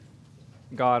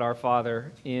God, our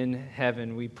Father in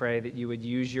heaven, we pray that you would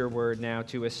use your word now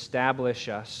to establish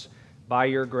us by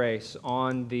your grace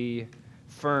on the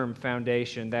firm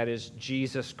foundation that is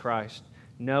Jesus Christ.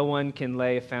 No one can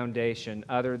lay a foundation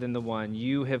other than the one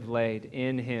you have laid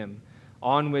in him,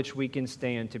 on which we can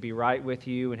stand to be right with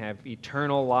you and have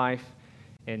eternal life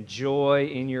and joy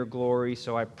in your glory.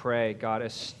 So I pray, God,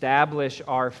 establish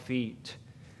our feet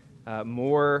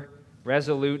more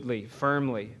resolutely,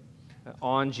 firmly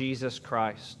on Jesus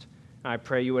Christ. I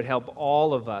pray you would help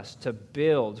all of us to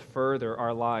build further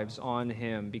our lives on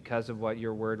him because of what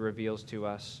your word reveals to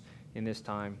us in this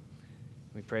time.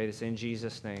 We pray this in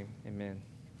Jesus' name. Amen.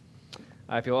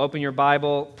 If you'll open your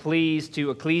Bible, please, to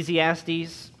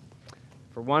Ecclesiastes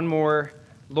for one more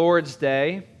Lord's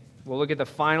Day. We'll look at the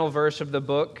final verse of the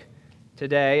book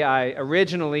today. I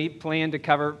originally planned to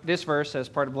cover this verse as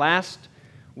part of last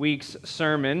week's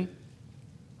sermon,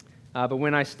 but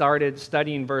when I started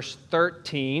studying verse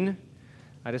 13,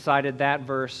 I decided that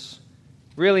verse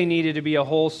really needed to be a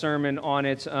whole sermon on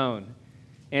its own.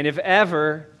 And if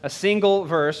ever a single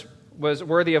verse was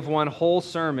worthy of one whole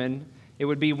sermon, it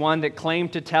would be one that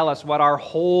claimed to tell us what our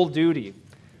whole duty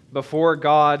before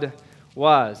God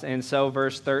was. And so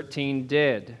verse 13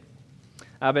 did.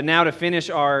 But now to finish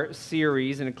our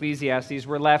series in Ecclesiastes,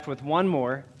 we're left with one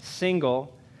more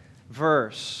single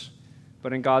verse.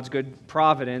 But in God's good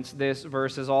providence, this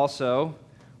verse is also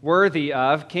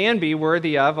can be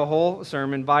worthy of a whole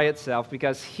sermon by itself,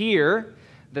 because here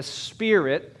the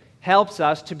Spirit helps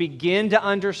us to begin to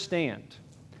understand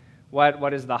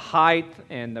what is the height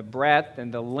and the breadth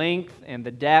and the length and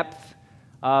the depth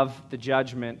of the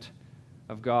judgment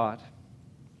of God.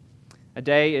 A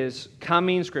day is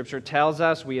coming, Scripture tells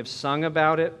us. We have sung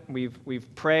about it.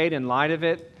 We've prayed in light of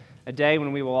it. A day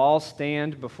when we will all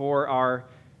stand before our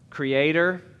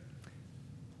Creator,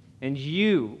 and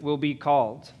you will be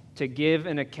called to give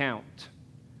an account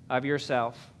of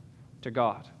yourself to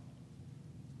God.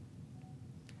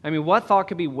 I mean, what thought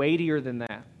could be weightier than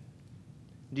that?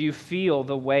 Do you feel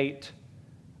the weight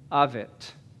of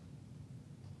it?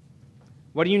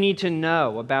 What do you need to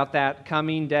know about that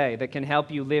coming day that can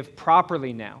help you live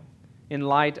properly now in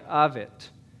light of it?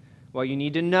 Well, you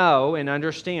need to know and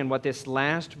understand what this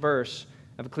last verse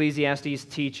of Ecclesiastes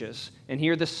teaches. And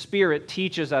here the Spirit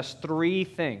teaches us three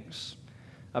things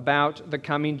about the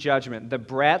coming judgment: the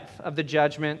breadth of the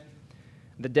judgment,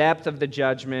 the depth of the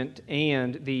judgment,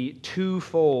 and the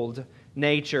twofold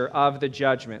nature of the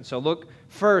judgment. So look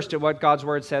first at what God's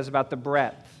Word says about the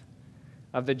breadth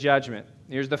of the judgment.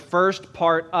 Here's the first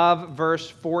part of verse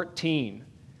 14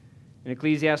 in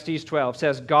Ecclesiastes 12. It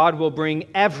says, God will bring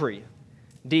every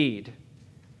deed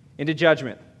into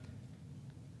judgment.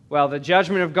 Well, the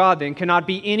judgment of God then cannot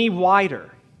be any wider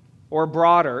or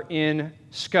broader in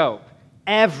scope.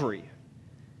 Every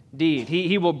deed.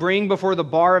 He will bring before the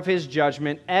bar of his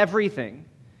judgment everything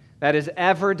that is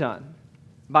ever done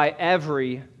by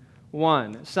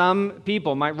everyone. Some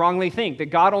people might wrongly think that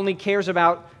God only cares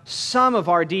about some of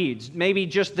our deeds, maybe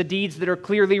just the deeds that are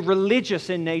clearly religious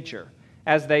in nature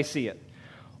as they see it,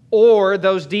 or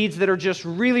those deeds that are just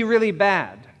really, really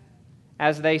bad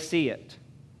as they see it.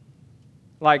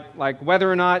 Like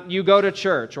whether or not you go to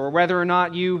church, or whether or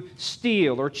not you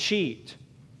steal or cheat.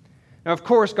 Now, of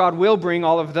course, God will bring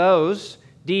all of those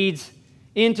deeds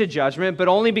into judgment, but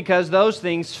only because those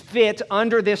things fit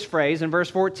under this phrase in verse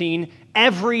 14,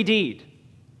 every deed.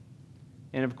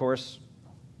 And of course,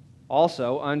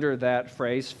 also under that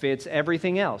phrase fits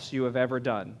everything else you have ever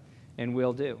done and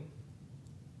will do.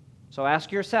 So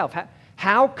ask yourself,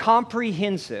 how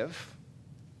comprehensive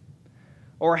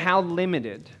or how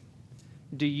limited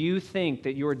do you think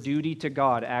that your duty to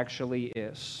God actually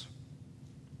is?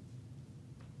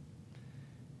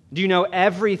 Do you know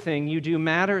everything you do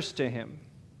matters to Him?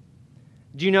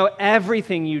 Do you know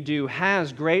everything you do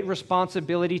has great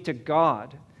responsibility to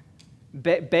God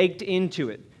baked into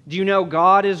it? Do you know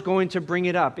God is going to bring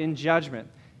it up in judgment?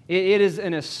 It is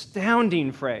an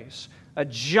astounding phrase, a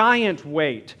giant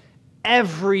weight,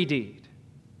 every deed.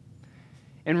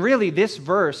 And really, this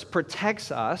verse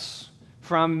protects us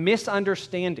from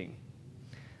misunderstanding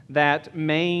that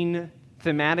main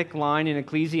thematic line in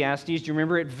Ecclesiastes. Do you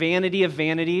remember it? Vanity of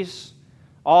vanities.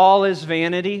 All is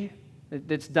vanity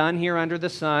that's done here under the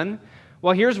sun.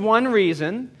 Well, here's one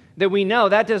reason that we know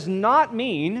that does not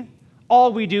mean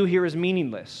all we do here is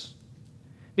meaningless.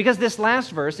 Because this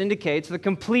last verse indicates the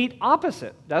complete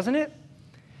opposite, doesn't it?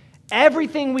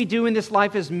 Everything we do in this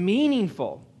life is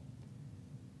meaningful.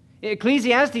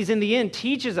 Ecclesiastes, in the end,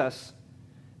 teaches us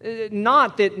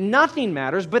not that nothing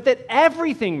matters, but that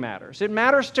everything matters. It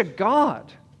matters to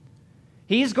God.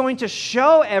 He's going to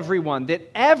show everyone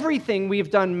that everything we've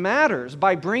done matters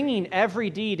by bringing every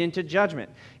deed into judgment.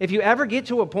 If you ever get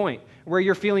to a point where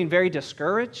you're feeling very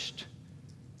discouraged,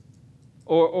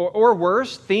 or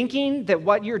worse, thinking that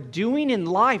what you're doing in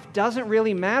life doesn't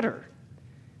really matter.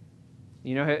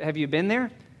 Have you been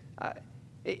there?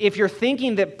 If you're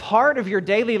thinking that part of your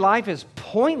daily life is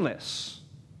pointless,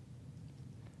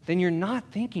 then you're not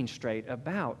thinking straight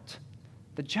about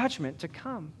the judgment to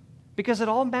come, because it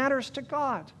all matters to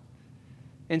God.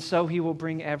 And so He will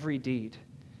bring every deed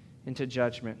into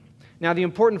judgment. Now, the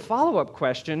important follow-up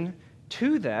question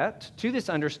to this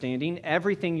understanding,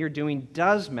 everything you're doing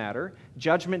does matter.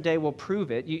 Judgment Day will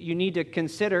prove it. You need to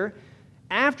consider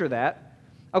after that,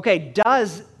 okay,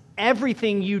 does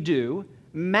everything you do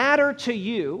matter to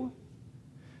you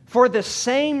for the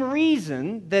same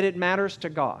reason that it matters to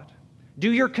God?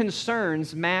 Do your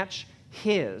concerns match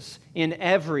His in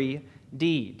every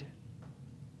deed?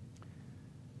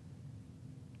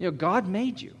 God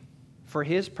made you for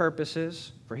His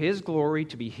purposes, for His glory,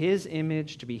 to be His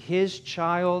image, to be His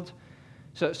child,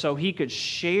 so He could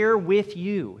share with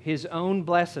you His own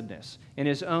blessedness and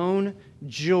His own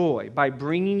joy by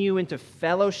bringing you into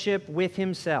fellowship with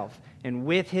Himself and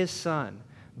with His Son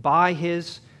by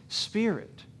His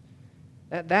Spirit.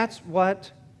 That's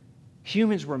what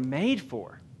humans were made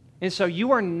for. And so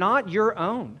you are not your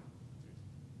own.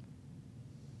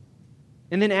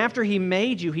 And then after He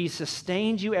made you, He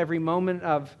sustained you every moment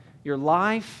of your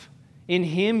life. In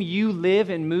Him you live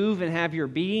and move and have your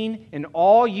being, and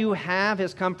all you have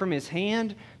has come from His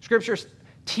hand. Scripture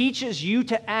teaches you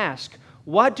to ask,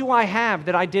 what do I have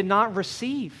that I did not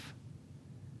receive?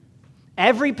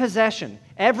 Every possession,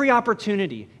 every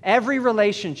opportunity, every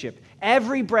relationship,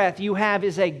 every breath you have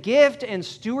is a gift and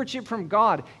stewardship from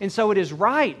God. And so it is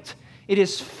right, it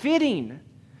is fitting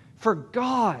for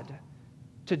God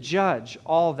to judge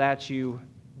all that you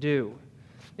do.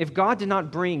 If God did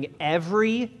not bring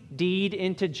every deed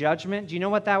into judgment, do you know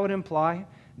what that would imply?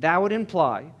 That would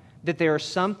imply that there are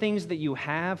some things that you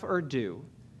have or do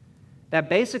that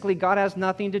basically God has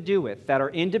nothing to do with, that are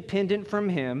independent from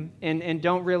Him and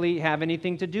don't really have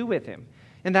anything to do with Him.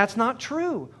 And that's not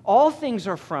true. All things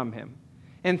are from Him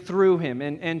and through Him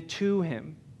and to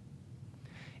Him.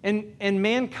 And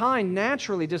mankind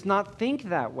naturally does not think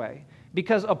that way,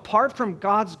 because apart from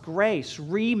God's grace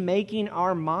remaking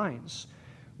our minds,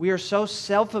 we are so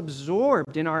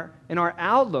self-absorbed in our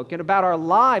outlook and about our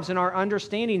lives and our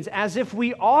understandings as if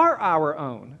we are our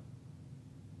own.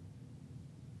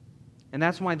 And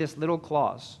that's why this little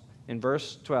clause in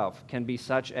verse 12 can be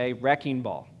such a wrecking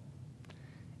ball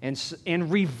and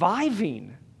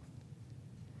reviving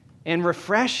and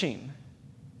refreshing,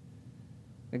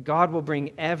 that God will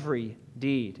bring every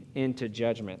deed into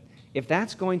judgment. If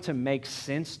that's going to make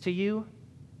sense to you,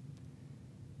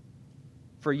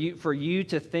 for you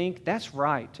to think that's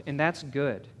right and that's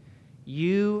good,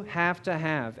 you have to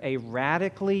have a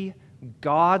radically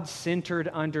God-centered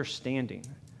understanding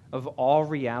of all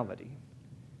reality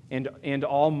and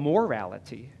all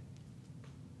morality.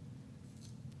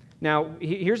 Now,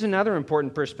 here's another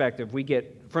important perspective we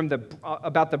get from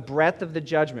about the breadth of the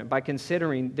judgment by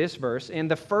considering this verse and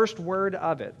the first word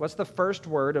of it. What's the first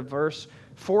word of verse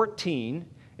 14?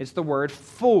 It's the word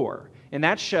for, and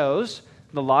that shows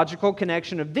the logical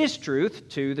connection of this truth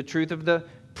to the truth of the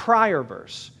prior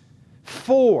verse.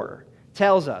 For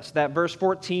tells us that verse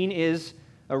 14 is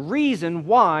a reason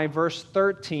why verse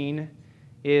 13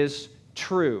 is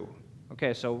true.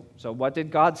 Okay, so what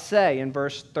did God say in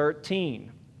verse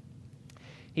 13?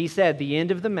 He said, the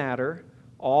end of the matter,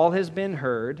 all has been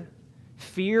heard.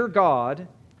 Fear God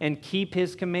and keep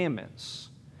His commandments.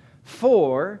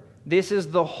 For this is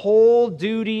the whole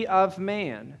duty of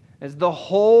man, as the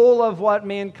whole of what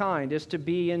mankind is to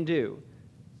be and do.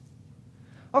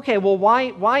 Okay, well,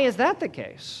 why is that the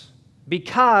case?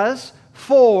 Because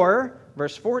for,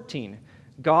 verse 14,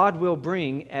 God will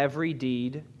bring every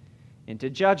deed into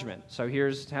judgment. So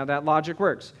here's how that logic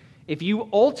works. If you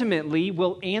ultimately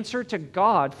will answer to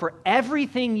God for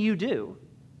everything you do,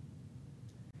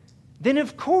 then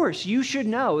of course you should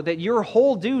know that your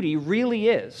whole duty really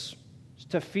is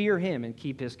to fear Him and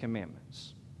keep His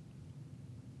commandments.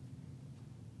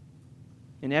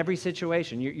 In every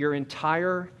situation, your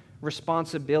entire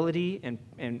responsibility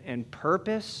and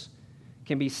purpose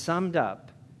can be summed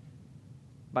up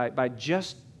by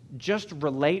just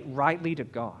relate rightly to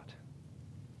God.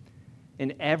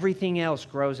 And everything else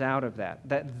grows out of that.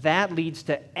 That leads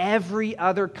to every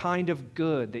other kind of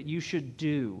good that you should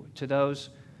do to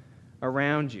those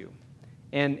around you.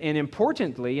 And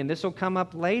importantly, and this will come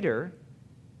up later,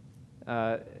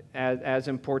 as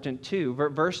important too.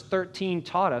 Verse 13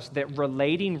 taught us that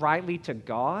relating rightly to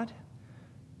God,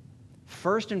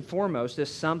 first and foremost,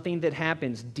 is something that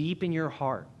happens deep in your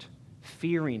heart,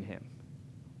 fearing Him.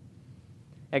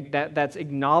 That's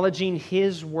acknowledging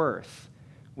His worth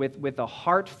with a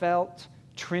heartfelt,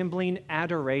 trembling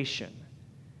adoration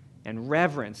and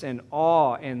reverence and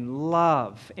awe and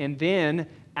love. And then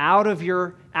out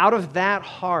of that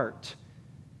heart,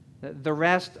 the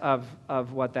rest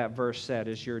of what that verse said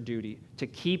is your duty, to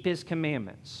keep His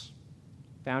commandments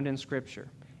found in Scripture.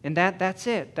 And that's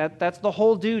it. That's the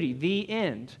whole duty, the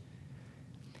end.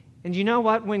 And you know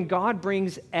what? When God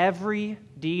brings every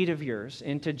deed of yours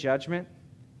into judgment,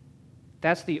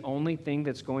 that's the only thing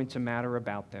that's going to matter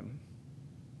about them.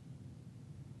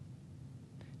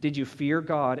 Did you fear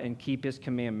God and keep His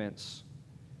commandments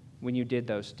when you did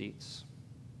those deeds?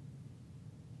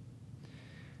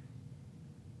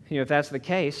 If that's the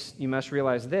case, you must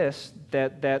realize this,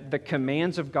 that the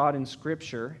commands of God in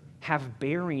Scripture have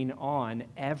bearing on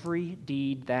every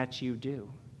deed that you do.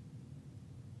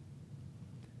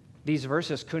 These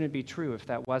verses couldn't be true if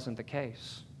that wasn't the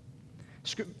case.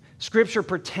 Scripture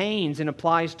pertains and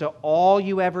applies to all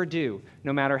you ever do,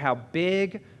 no matter how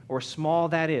big or small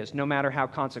that is, no matter how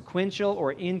consequential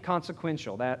or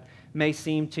inconsequential that may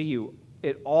seem to you.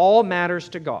 It all matters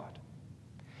to God.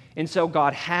 And so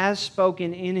God has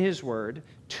spoken in His Word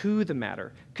to the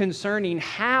matter concerning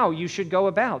how you should go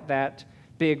about that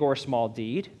big or small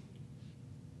deed,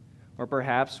 or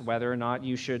perhaps whether or not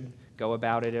you should go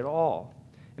about it at all.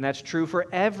 And that's true for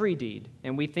every deed.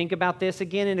 And we think about this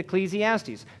again in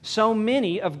Ecclesiastes. So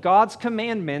many of God's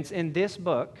commandments in this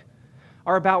book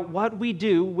are about what we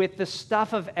do with the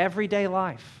stuff of everyday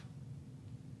life.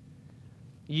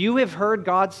 You have heard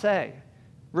God say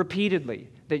repeatedly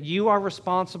that you are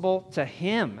responsible to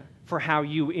Him for how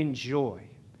you enjoy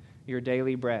your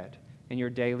daily bread and your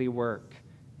daily work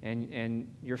and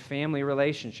your family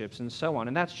relationships and so on.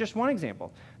 And that's just one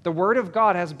example. The Word of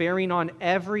God has bearing on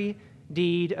every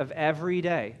deed of every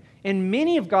day. And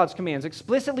many of God's commands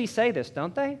explicitly say this,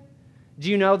 don't they? Do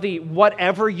you know the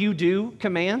whatever you do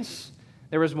commands?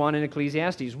 There was one in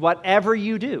Ecclesiastes. Whatever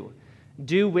you do,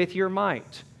 do with your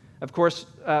might. Of course,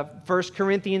 1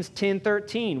 Corinthians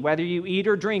 10:13, whether you eat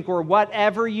or drink or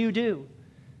whatever you do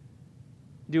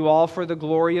all for the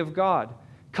glory of God.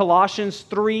 Colossians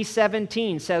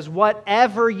 3:17 says,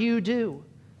 whatever you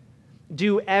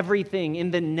do everything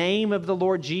in the name of the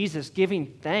Lord Jesus, giving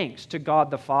thanks to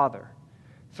God the Father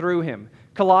through Him.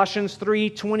 Colossians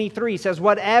 3:23 says,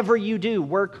 whatever you do,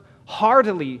 work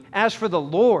heartily as for the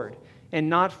Lord and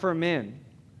not for men.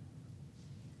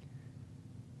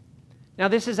 Now,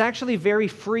 this is actually very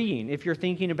freeing if you're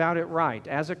thinking about it right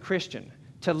as a Christian,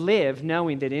 to live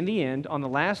knowing that in the end, on the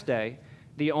last day,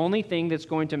 the only thing that's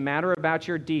going to matter about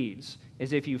your deeds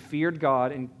is if you feared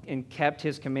God and kept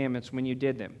His commandments when you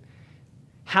did them.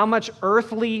 How much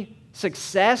earthly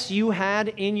success you had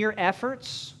in your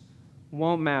efforts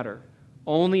won't matter,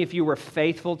 only if you were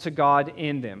faithful to God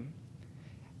in them.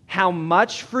 How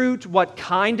much fruit, what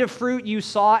kind of fruit you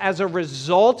saw as a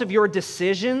result of your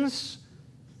decisions,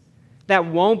 that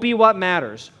won't be what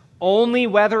matters, only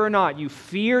whether or not you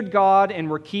feared God and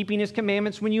were keeping His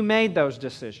commandments when you made those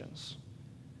decisions.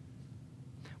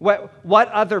 What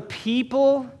other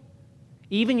people,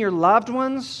 even your loved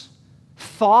ones,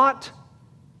 thought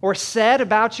or said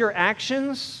about your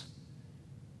actions,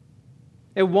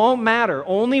 it won't matter,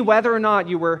 only whether or not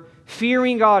you were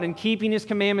fearing God and keeping His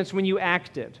commandments when you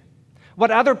acted. What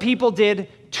other people did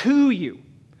to you,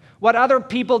 what other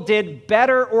people did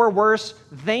better or worse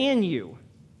than you,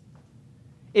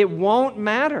 it won't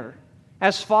matter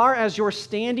as far as your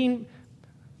standing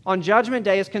on Judgment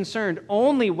Day is concerned,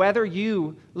 only whether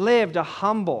you lived a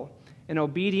humble and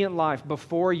obedient life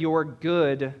before your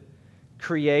good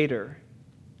Creator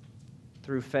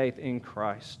through faith in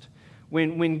Christ.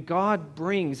 When God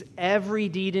brings every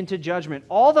deed into judgment,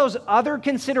 all those other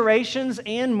considerations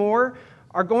and more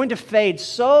are going to fade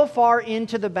so far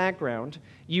into the background,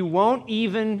 you won't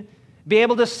even be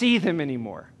able to see them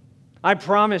anymore. I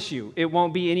promise you, it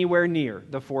won't be anywhere near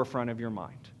the forefront of your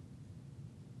mind.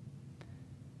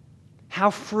 How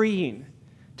freeing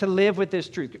to live with this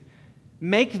truth.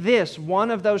 Make this one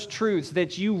of those truths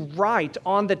that you write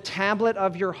on the tablet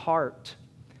of your heart,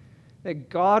 that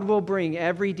God will bring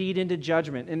every deed into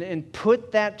judgment, and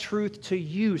put that truth to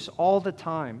use all the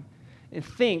time. And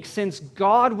think, since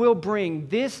God will bring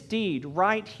this deed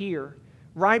right here,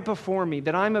 right before me,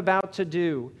 that I'm about to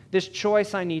do, this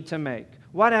choice I need to make,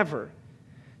 whatever,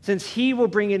 since He will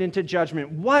bring it into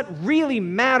judgment, what really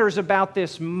matters about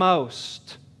this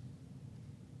most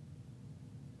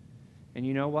And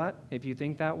you know what? If you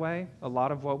think that way, a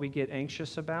lot of what we get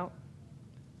anxious about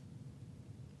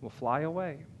will fly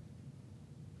away.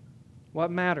 What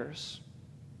matters?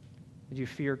 That you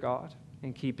fear God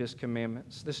and keep His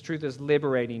commandments. This truth is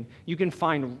liberating. You can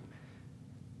find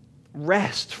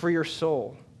rest for your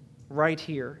soul right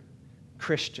here,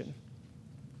 Christian.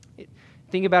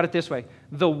 Think about it this way.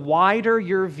 The wider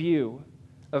your view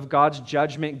of God's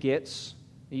judgment gets,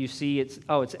 you see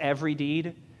it's every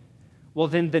deed, well,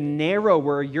 then the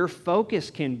narrower your focus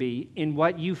can be in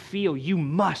what you feel you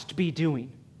must be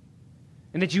doing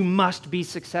and that you must be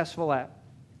successful at.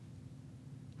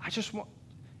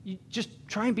 You just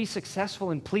try and be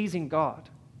successful in pleasing God.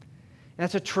 And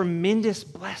that's a tremendous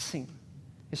blessing.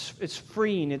 It's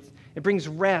freeing. It brings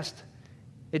rest.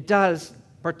 It does,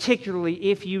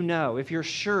 particularly if you're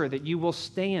sure that you will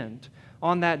stand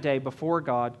on that day before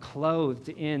God clothed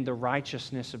in the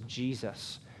righteousness of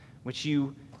Jesus, which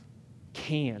you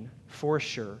can, for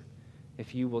sure,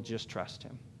 if you will just trust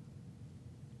Him.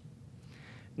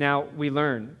 Now, we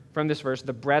learn from this verse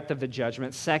the breadth of the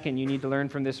judgment. Second, you need to learn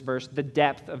from this verse the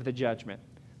depth of the judgment.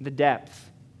 The depth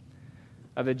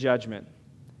of the judgment.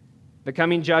 The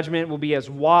coming judgment will be as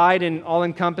wide and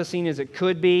all-encompassing as it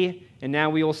could be, and now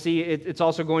we will see it's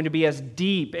also going to be as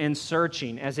deep and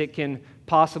searching as it can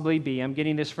possibly be. I'm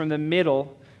getting this from the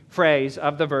middle phrase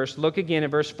of the verse. Look again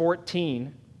at verse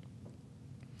 14.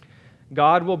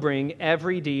 God will bring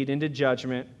every deed into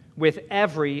judgment with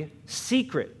every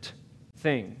secret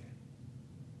thing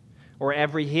or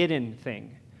every hidden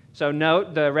thing. So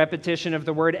note the repetition of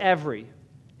the word every.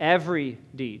 Every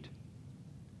deed.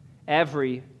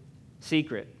 Every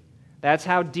secret. That's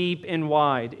how deep and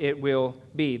wide it will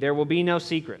be. There will be no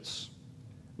secrets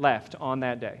left on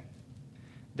that day.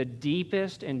 The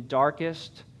deepest and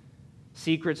darkest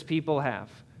secrets people have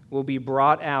will be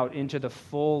brought out into the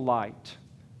full light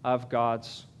of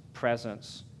God's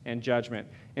presence and judgment.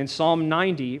 And Psalm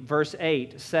 90, verse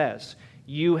 8 says,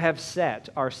 "You have set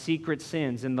our secret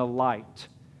sins in the light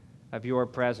of your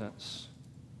presence."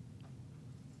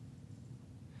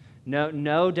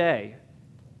 No day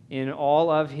in all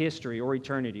of history or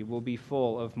eternity will be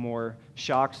full of more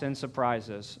shocks and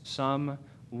surprises, some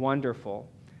wonderful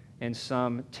and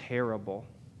some terrible.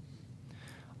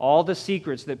 All the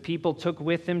secrets that people took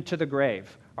with them to the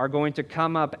grave are going to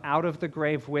come up out of the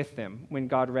grave with them when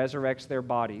God resurrects their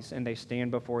bodies and they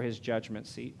stand before His judgment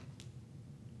seat.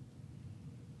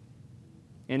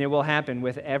 And it will happen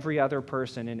with every other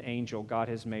person and angel God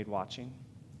has made watching.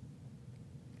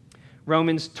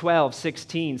 Romans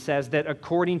 12:16 says that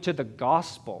according to the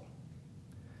gospel,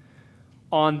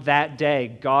 on that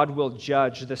day God will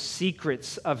judge the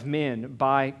secrets of men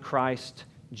by Christ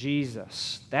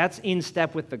Jesus. That's in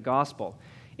step with the gospel.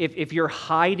 If you're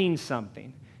hiding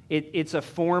something, it's a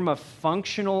form of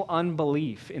functional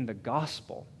unbelief in the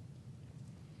gospel.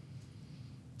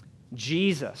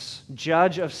 Jesus,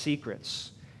 judge of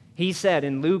secrets, He said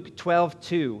in Luke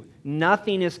 12:2,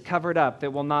 "Nothing is covered up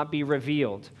that will not be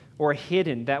revealed, or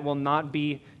hidden that will not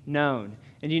be known."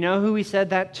 And you know who He said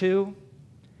that to?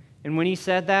 And when He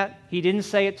said that, He didn't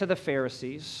say it to the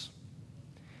Pharisees.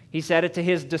 He said it to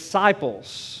His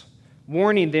disciples,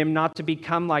 warning them not to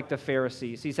become like the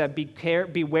Pharisees. He said,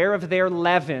 beware of their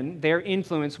leaven, their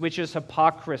influence, which is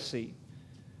hypocrisy.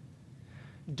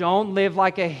 Don't live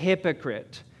like a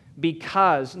hypocrite,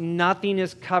 because nothing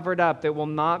is covered up that will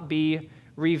not be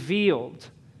revealed.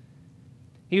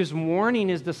 He was warning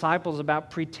His disciples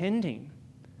about pretending,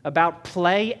 about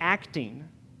play acting,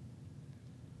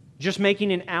 just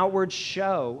making an outward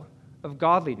show of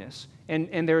godliness.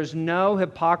 And there's no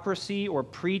hypocrisy or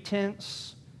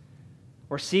pretense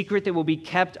or secret that will be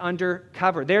kept under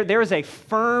cover. There is a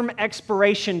firm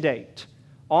expiration date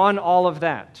on all of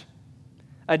that.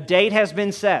 A date has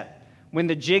been set when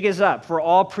the jig is up for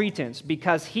all pretense,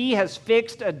 because He has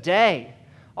fixed a day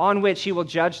on which He will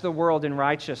judge the world in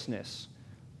righteousness.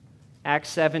 Acts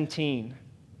 17.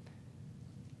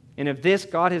 And of this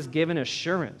God has given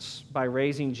assurance by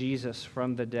raising Jesus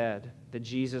from the dead, that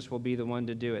Jesus will be the one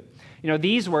to do it. You know,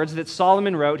 these words that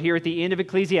Solomon wrote here at the end of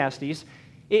Ecclesiastes,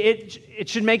 it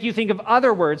should make you think of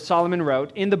other words Solomon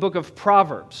wrote in the book of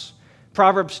Proverbs.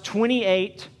 Proverbs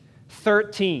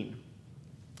 28:13.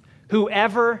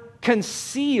 Whoever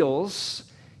conceals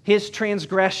his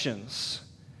transgressions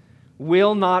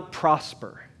will not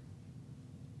prosper.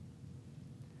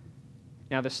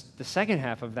 Now, the second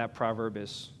half of that proverb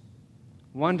is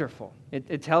wonderful.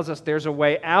 It tells us there's a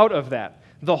way out of that.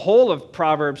 The whole of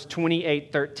Proverbs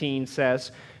 28:13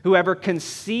 says, whoever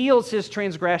conceals his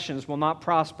transgressions will not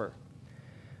prosper,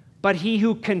 but he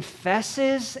who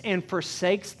confesses and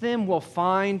forsakes them will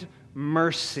find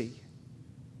mercy.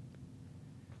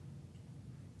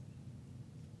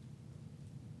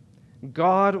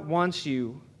 God wants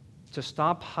you to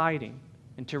stop hiding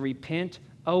and to repent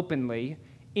openly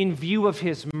in view of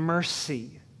His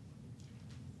mercy.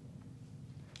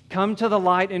 Come to the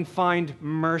light and find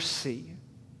mercy.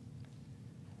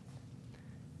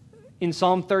 In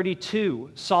Psalm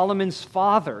 32, Solomon's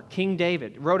father, King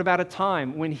David, wrote about a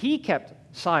time when he kept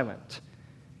silent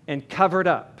and covered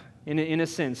up, in a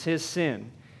sense, his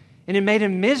sin. And it made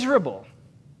him miserable,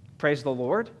 praise the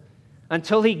Lord,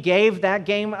 until he gave that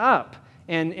game up.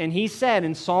 And he said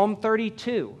in Psalm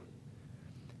 32,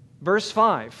 verse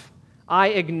 5, I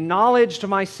acknowledged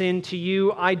my sin to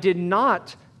you. I did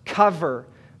not cover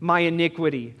my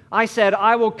iniquity. I said,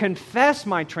 I will confess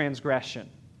my transgression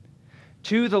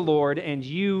to the Lord, and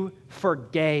you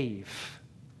forgave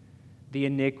the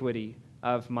iniquity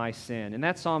of my sin. And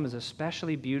that psalm is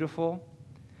especially beautiful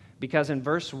because in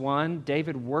verse 1,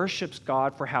 David worships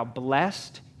God for how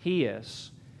blessed he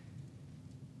is,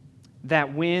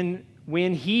 that when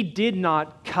he did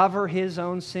not cover his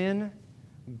own sin,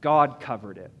 God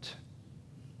covered it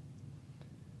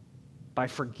by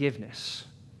forgiveness.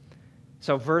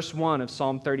 So verse 1 of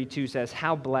Psalm 32 says,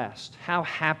 how blessed, how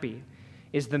happy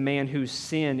is the man whose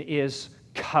sin is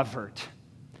covered.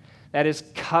 That is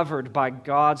covered by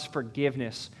God's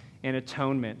forgiveness and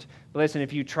atonement. But listen,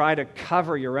 if you try to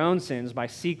cover your own sins by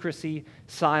secrecy,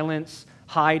 silence,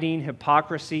 hiding,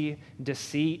 hypocrisy,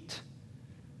 deceit,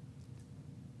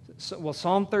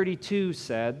 Psalm 32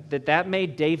 said that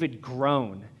made David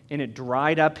groan, and it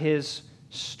dried up his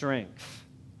strength.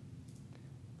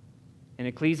 And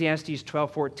Ecclesiastes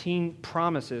 12:14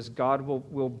 promises God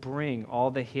will bring all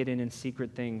the hidden and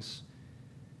secret things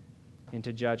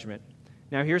into judgment.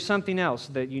 Now, here's something else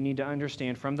that you need to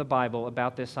understand from the Bible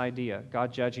about this idea,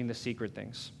 God judging the secret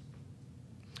things.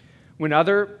 When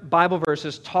other Bible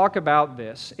verses talk about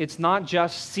this, it's not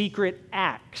just secret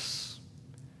acts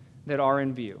that are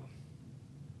in view.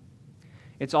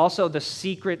 It's also the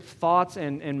secret thoughts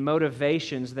and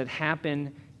motivations that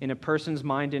happen in a person's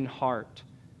mind and heart.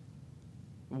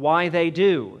 Why they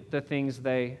do the things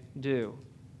they do.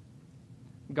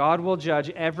 God will judge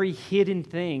every hidden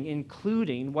thing,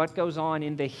 including what goes on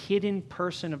in the hidden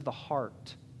person of the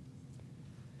heart.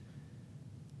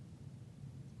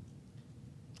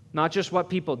 Not just what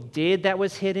people did that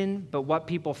was hidden, but what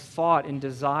people thought and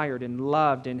desired and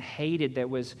loved and hated that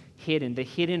was hidden. The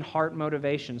hidden heart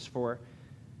motivations for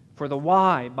the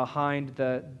why behind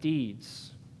the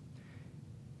deeds.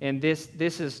 And this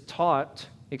is taught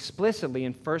explicitly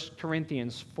in 1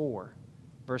 Corinthians 4,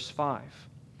 verse 5.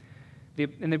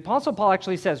 And the Apostle Paul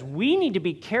actually says we need to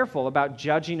be careful about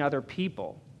judging other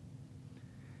people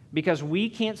because we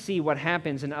can't see what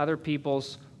happens in other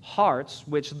people's hearts,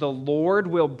 which the Lord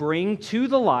will bring to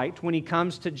the light when He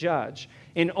comes to judge.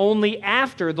 And only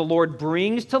after the Lord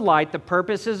brings to light the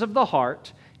purposes of the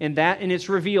heart, and it's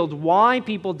revealed why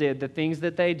people did the things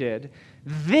that they did,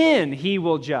 then He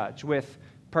will judge with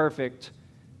perfect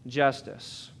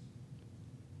justice.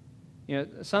 You know,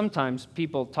 sometimes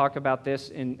people talk about this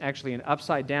in actually an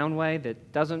upside-down way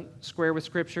that doesn't square with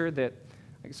Scripture, that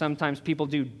sometimes people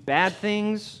do bad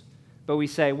things, but we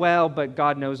say, well, but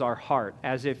God knows our heart,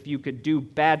 as if you could do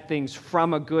bad things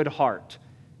from a good heart.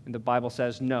 And the Bible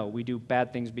says, no, we do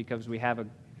bad things because we have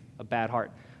a bad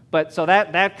heart. But so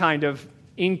that kind of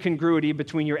incongruity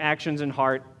between your actions and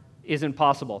heart isn't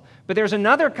possible. But there's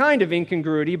another kind of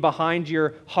incongruity behind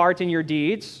your heart and your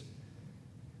deeds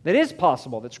that is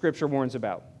possible, that Scripture warns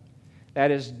about.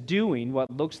 That is doing what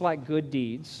looks like good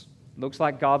deeds, looks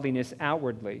like godliness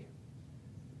outwardly,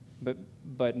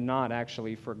 but not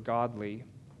actually for godly,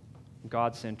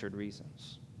 God-centered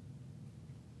reasons.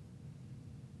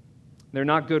 They're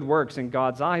not good works in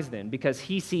God's eyes then, because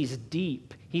He sees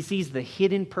deep. He sees the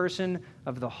hidden person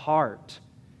of the heart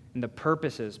and the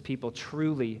purposes people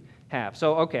truly have.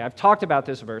 So, okay, I've talked about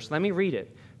this verse. Let me read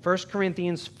it. 1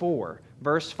 Corinthians 4,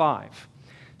 verse 5.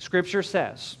 Scripture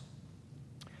says,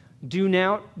 Do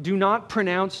not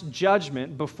pronounce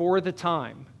judgment before the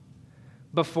time,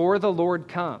 before the Lord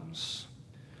comes,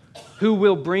 who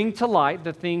will bring to light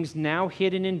the things now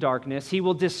hidden in darkness. He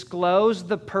will disclose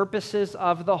the purposes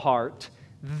of the heart.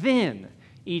 Then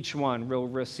each one will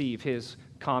receive his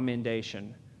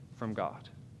commendation from God.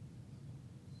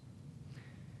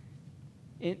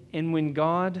 And when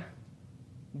God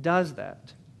does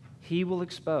that, He will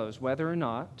expose whether or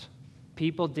not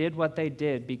people did what they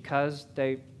did because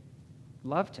they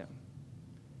loved Him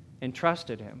and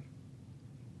trusted Him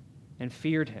and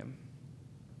feared Him.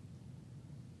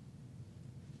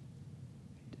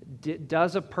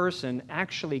 Does a person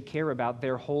actually care about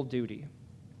their whole duty?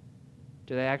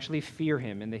 Do they actually fear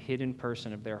Him in the hidden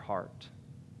person of their heart?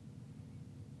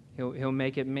 He'll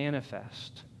make it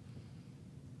manifest.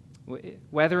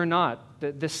 Whether or not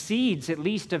the seeds, at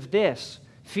least of this,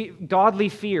 godly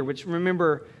fear, which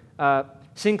remember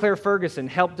Sinclair Ferguson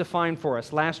helped define for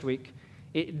us last week,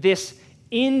 this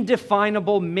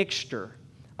indefinable mixture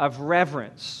of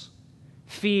reverence,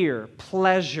 fear,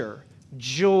 pleasure,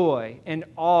 joy, and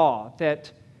awe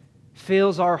that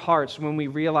fills our hearts when we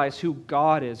realize who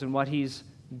God is and what He's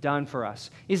done for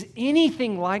us. Is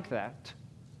anything like that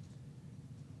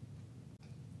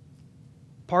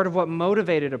part of what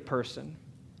motivated a person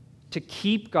to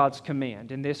keep God's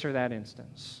command in this or that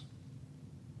instance?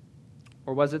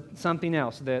 Or was it something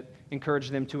else that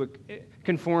encouraged them to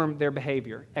conform their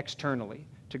behavior externally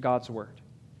to God's word?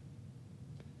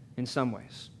 In some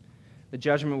ways, the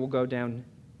judgment will go down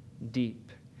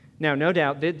deep. Now, no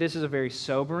doubt, this is a very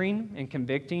sobering and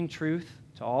convicting truth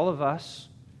to all of us,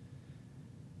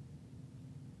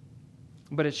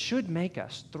 but it should make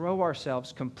us throw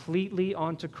ourselves completely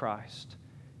onto Christ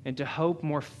and to hope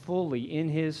more fully in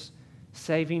His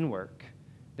saving work,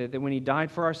 that when He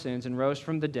died for our sins and rose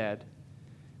from the dead.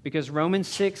 Because Romans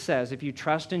 6 says, if you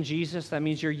trust in Jesus, that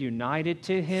means you're united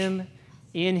to Him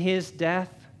in His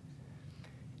death.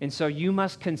 And so you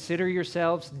must consider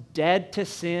yourselves dead to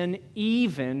sin,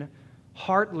 even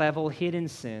heart-level hidden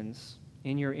sins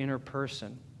in your inner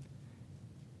person.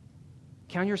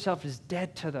 Count yourself as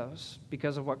dead to those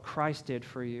because of what Christ did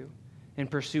for you, and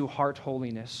pursue heart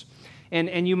holiness.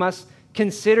 And you must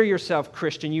consider yourself,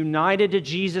 Christian, united to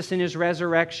Jesus in His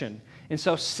resurrection, and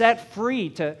so set free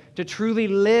to truly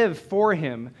live for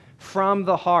Him from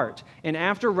the heart. And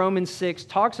after Romans 6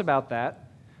 talks about that,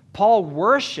 Paul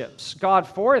worships God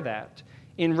for that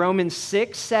in Romans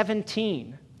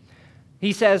 6:17.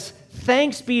 He says,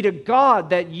 "Thanks be to God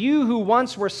that you who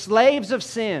once were slaves of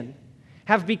sin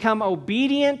have become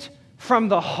obedient from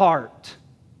the heart."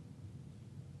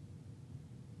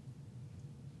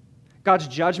 God's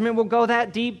judgment will go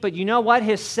that deep, but you know what?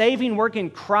 His saving work in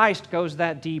Christ goes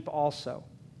that deep also.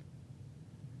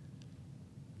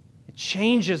 It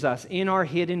changes us in our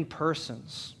hidden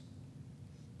persons.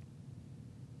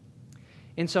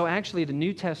 And so actually the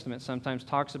New Testament sometimes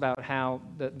talks about how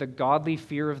the godly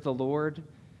fear of the Lord,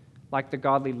 like the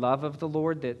godly love of the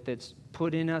Lord that's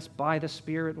put in us by the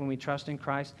Spirit when we trust in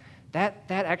Christ, that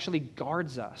actually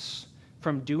guards us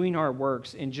from doing our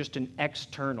works in just an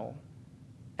externally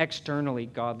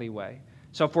godly way.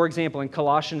 So for example, in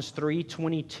Colossians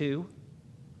 3:22,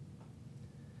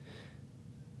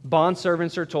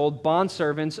 bondservants are told,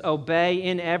 "Bondservants, obey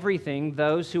in everything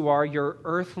those who are your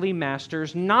earthly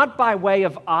masters, not by way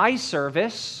of eye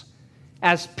service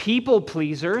as people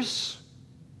pleasers,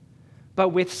 but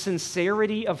with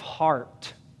sincerity of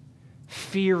heart,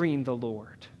 fearing the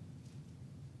Lord."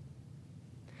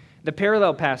 The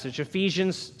parallel passage,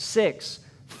 Ephesians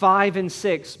 6:5 and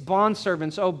 6,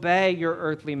 "Bondservants, obey your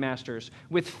earthly masters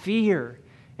with fear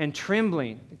and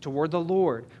trembling toward the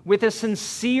Lord, with a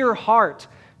sincere heart,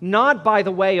 not by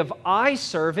the way of eye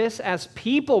service as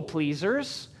people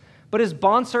pleasers, but as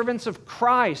bondservants of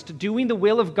Christ, doing the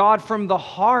will of God from the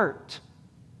heart."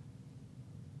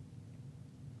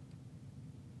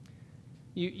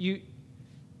 You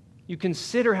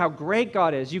consider how great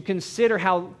God is. You consider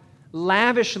how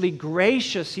lavishly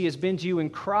gracious He has been to you in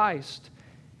Christ.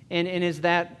 And as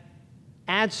that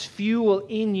adds fuel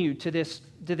in you to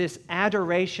this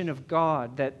adoration of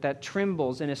God that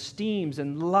trembles and esteems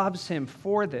and loves Him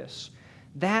for this,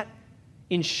 that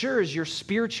ensures your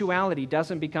spirituality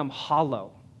doesn't become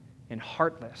hollow and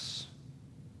heartless.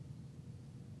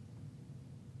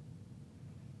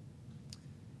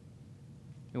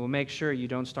 It will make sure you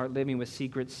don't start living with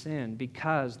secret sin,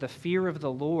 because the fear of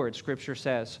the Lord, Scripture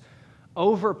says,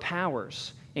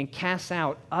 overpowers and casts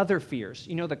out other fears.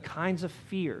 You know, the kinds of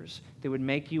fears that would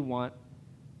make you want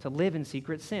to live in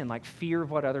secret sin, like fear of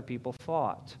what other people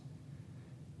thought,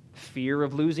 fear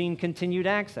of losing continued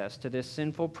access to this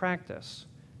sinful practice,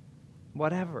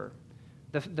 whatever.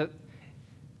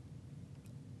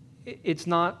 It's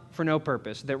not for no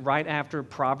purpose that right after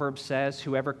Proverbs says,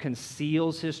 "Whoever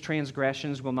conceals his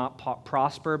transgressions will not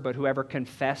prosper, but whoever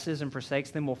confesses and forsakes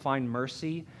them will find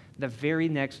mercy," the very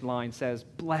next line says,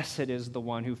 "Blessed is the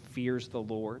one who fears the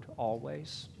Lord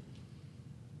always."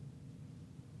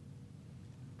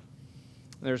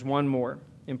 There's one more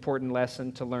important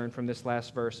lesson to learn from this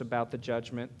last verse about the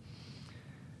judgment.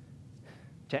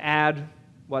 To add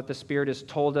what the Spirit has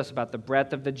told us about the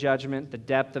breadth of the judgment, the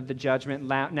depth of the judgment,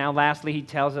 now lastly, He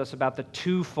tells us about the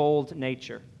twofold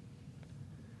nature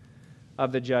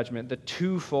of the judgment, the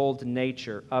twofold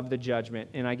nature of the judgment.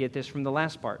 And I get this from the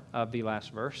last part of the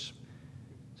last verse.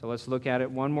 So let's look at it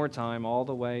one more time all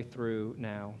the way through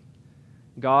now.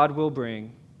 God will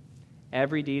bring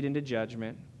every deed into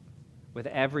judgment with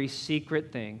every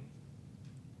secret thing,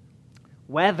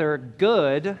 whether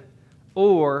good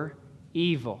or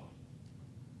evil.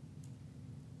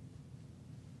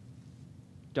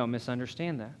 Don't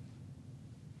misunderstand that.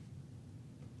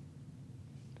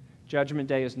 Judgment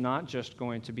Day is not just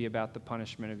going to be about the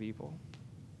punishment of evil.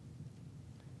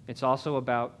 It's also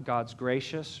about God's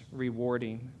gracious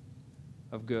rewarding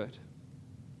of good.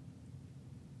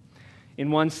 In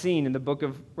one scene in the book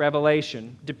of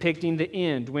Revelation, depicting the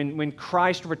end, when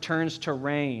Christ returns to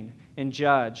reign and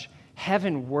judge,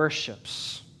 heaven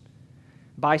worships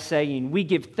by saying, "We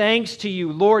give thanks to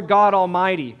you, Lord God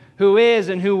Almighty, who is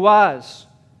and who was.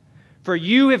 For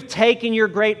you have taken your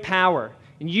great power,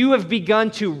 and you have begun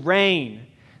to reign.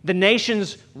 The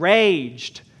nations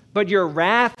raged, but your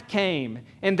wrath came,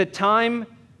 and the time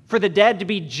for the dead to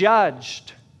be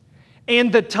judged,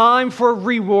 and the time for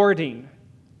rewarding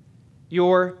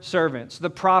your servants, the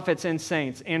prophets and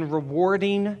saints, and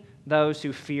rewarding those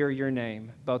who fear your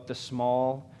name, both the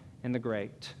small and the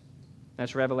great."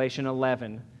 That's Revelation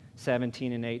 11,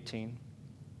 17 and 18.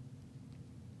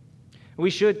 We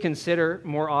should consider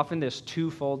more often this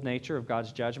twofold nature of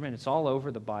God's judgment. It's all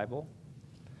over the Bible.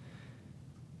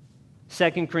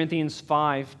 2 Corinthians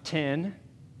 5:10,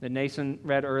 that Nathan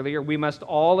read earlier, "We must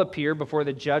all appear before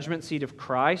the judgment seat of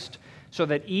Christ, so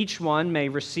that each one may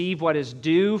receive what is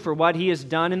due for what he has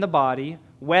done in the body,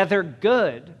 whether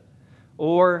good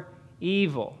or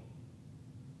evil."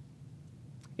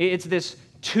 It's this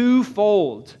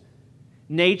twofold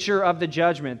nature of the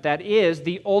judgment that is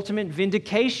the ultimate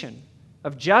vindication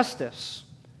of justice,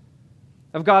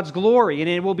 of God's glory, and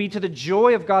it will be to the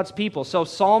joy of God's people. So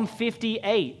Psalm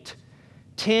 58,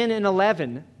 10 and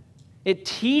 11, it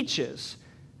teaches,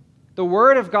 the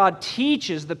Word of God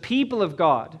teaches the people of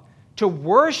God to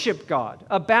worship God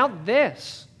about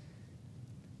this.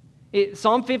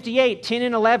 Psalm 58, 10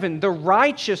 and 11, "The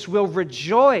righteous will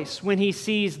rejoice when he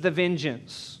sees the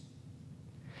vengeance.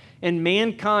 And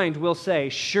mankind will say,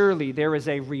 surely there is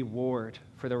a reward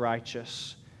for the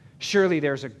righteous. Surely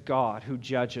there's a God who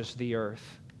judges the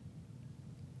earth."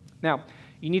 Now,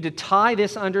 you need to tie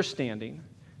this understanding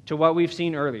to what we've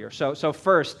seen earlier. So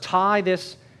first, tie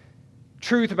this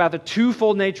truth about the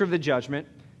twofold nature of the judgment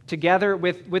together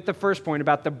with the first point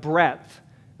about the breadth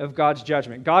of God's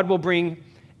judgment. God will bring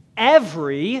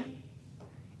every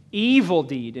evil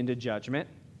deed into judgment,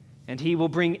 and He will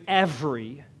bring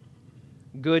every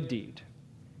good deed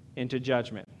into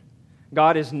judgment.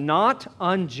 God is not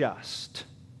unjust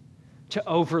to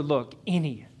overlook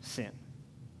any sin.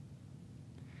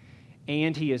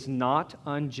 And He is not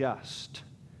unjust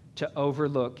to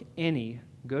overlook any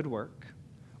good work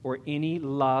or any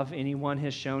love anyone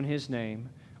has shown His name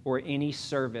or any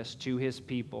service to His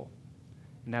people.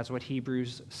 And that's what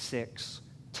Hebrews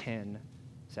 6:10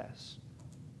 says.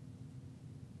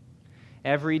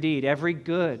 Every deed, every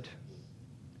good,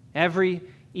 every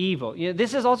evil.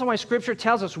 This is also why Scripture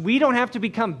tells us we don't have to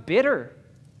become bitter.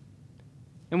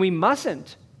 And we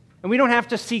mustn't. And we don't have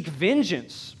to seek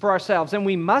vengeance for ourselves, and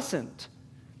we mustn't.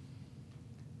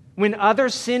 When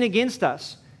others sin against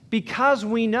us, because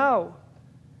we know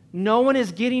no one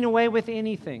is getting away with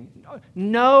anything.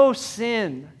 No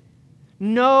sin,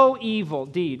 no evil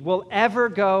deed will ever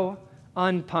go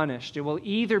unpunished. It will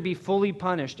either be fully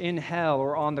punished in hell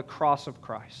or on the cross of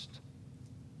Christ.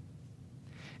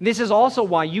 This is also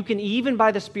why you can, even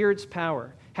by the Spirit's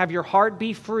power, have your heart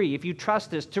be free, if you trust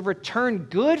this, to return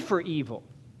good for evil.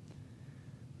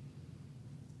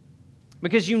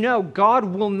 Because you know God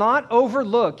will not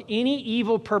overlook any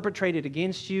evil perpetrated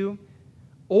against you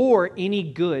or any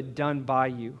good done by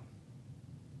you.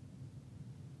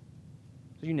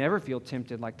 So you never feel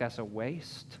tempted like that's a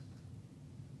waste.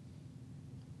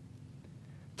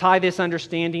 Tie this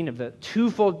understanding of the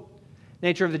twofold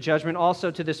nature of the judgment also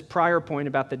to this prior point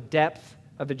about the depth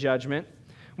of the judgment.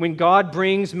 When God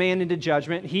brings man into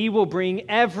judgment, He will bring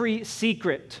every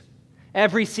secret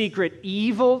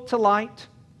evil to light,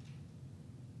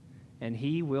 and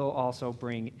He will also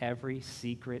bring every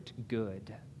secret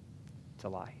good to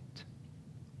light.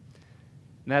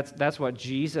 And that's what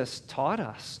Jesus taught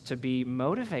us to be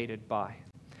motivated by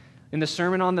in the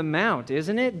Sermon on the Mount,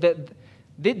 isn't it?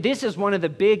 This is one of the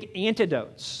big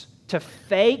antidotes to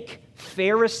fake,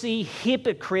 Pharisee,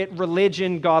 hypocrite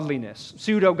religion godliness,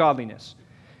 pseudo-godliness.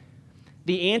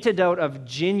 The antidote of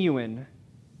genuine,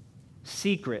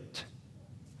 secret,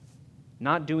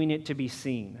 not doing it to be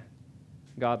seen,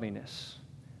 godliness.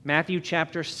 Matthew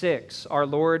chapter 6, our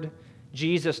Lord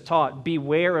Jesus taught,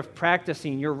 "Beware of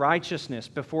practicing your righteousness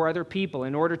before other people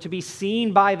in order to be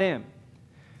seen by them.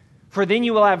 For then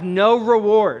you will have no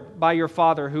reward by your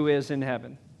Father who is in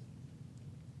heaven."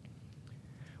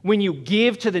 When you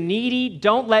give to the needy,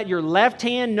 don't let your left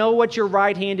hand know what your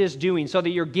right hand is doing, so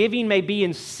that your giving may be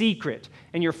in secret,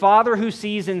 and your Father who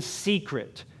sees in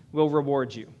secret will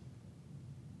reward you.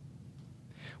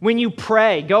 When you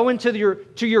pray, go into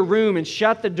your room and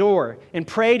shut the door and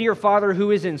pray to your Father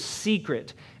who is in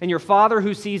secret, and your Father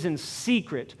who sees in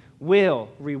secret will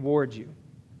reward you.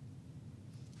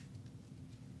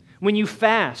 When you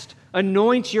fast,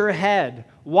 anoint your head,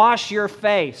 wash your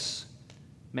face,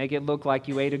 make it look like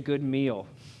you ate a good meal.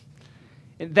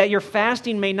 That your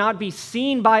fasting may not be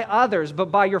seen by others, but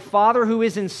by your Father who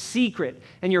is in secret.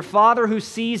 And your Father who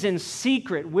sees in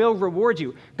secret will reward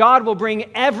you. God will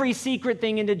bring every secret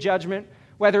thing into judgment,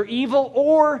 whether evil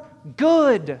or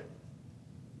good.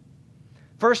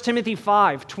 1 Timothy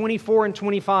 5, 24 and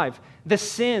 25. The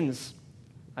sins,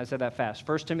 I said that fast.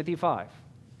 1 Timothy 5,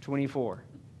 24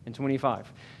 and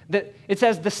 25. It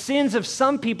says the sins of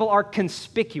some people are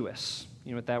conspicuous.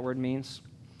 You know what that word means?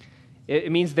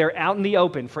 It means they're out in the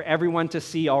open for everyone to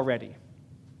see already.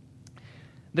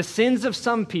 The sins of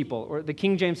some people, or the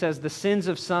King James says the sins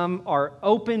of some are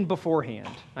open beforehand,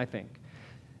 I think.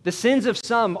 The sins of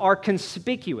some are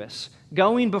conspicuous,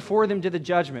 going before them to the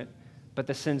judgment, but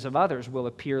the sins of others will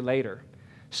appear later.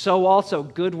 So also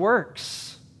good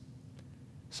works.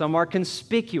 Some are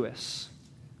conspicuous,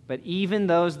 but even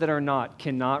those that are not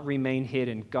cannot remain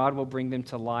hidden. God will bring them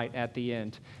to light at the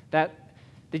end.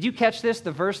 Did you catch this?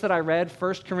 The verse that I read,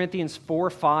 1 Corinthians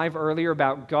 4:5 earlier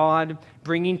about God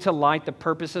bringing to light the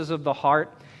purposes of the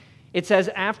heart. It says,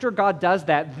 after God does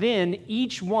that, then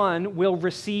each one will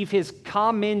receive his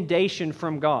commendation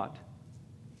from God.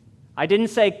 I didn't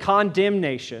say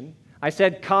condemnation. I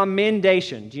said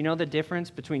commendation. Do you know the difference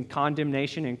between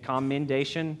condemnation and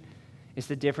commendation? It's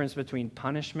the difference between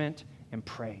punishment and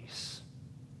praise.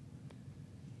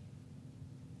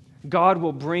 God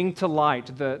will bring to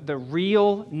light the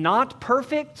real, not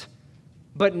perfect,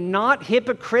 but not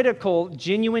hypocritical,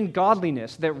 genuine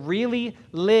godliness that really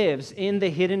lives in the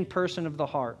hidden person of the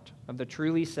heart of the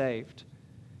truly saved.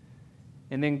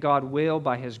 And then God will,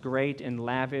 by his great and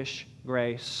lavish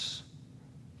grace,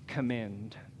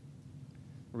 commend,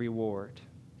 reward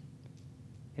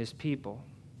his people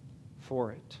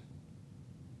for it.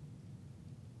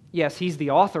 Yes, he's the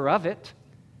author of it.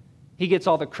 He gets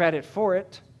all the credit for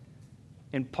it.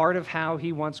 And part of how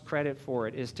he wants credit for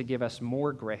it is to give us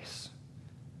more grace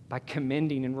by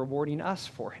commending and rewarding us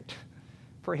for it,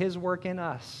 for his work in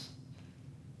us.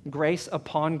 Grace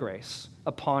upon grace,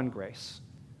 upon grace,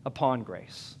 upon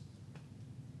grace.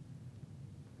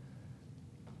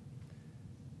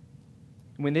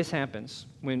 When this happens,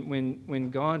 when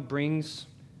God brings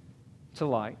to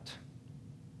light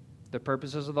the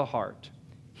purposes of the heart,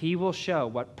 he will show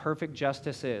what perfect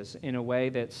justice is in a way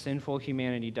that sinful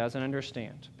humanity doesn't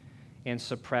understand and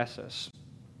suppresses.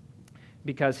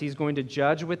 Because he's going to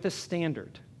judge with the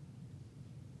standard,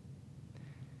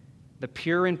 the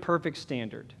pure and perfect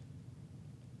standard,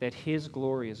 that his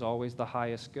glory is always the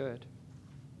highest good,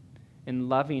 and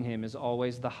loving him is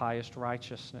always the highest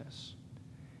righteousness.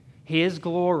 His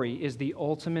glory is the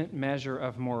ultimate measure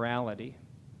of morality.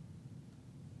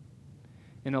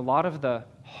 And a lot of the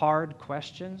hard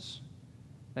questions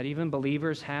that even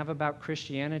believers have about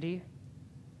Christianity,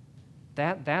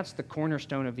 that's the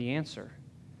cornerstone of the answer.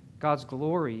 God's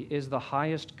glory is the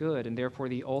highest good and therefore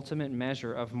the ultimate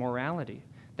measure of morality.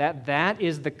 That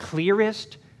is the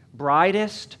clearest,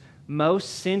 brightest,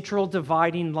 most central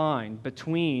dividing line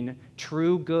between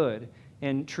true good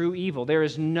and true evil. There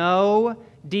is no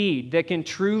deed that can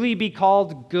truly be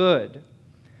called good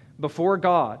before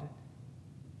God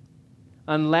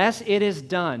unless it is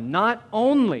done not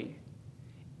only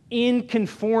in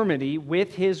conformity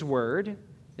with his word,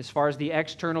 as far as the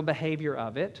external behavior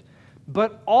of it,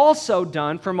 but also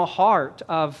done from a heart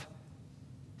of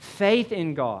faith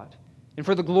in God and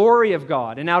for the glory of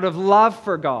God and out of love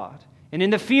for God and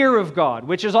in the fear of God,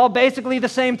 which is all basically the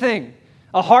same thing.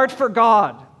 A heart for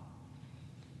God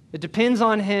that depends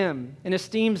on him and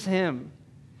esteems him.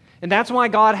 And that's why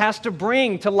God has to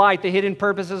bring to light the hidden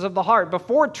purposes of the heart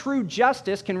before true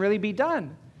justice can really be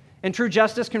done and true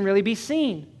justice can really be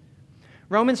seen.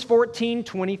 Romans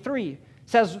 14:23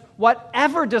 says,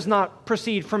 whatever does not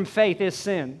proceed from faith is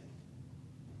sin.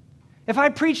 If I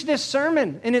preach this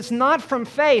sermon and it's not from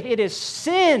faith, it is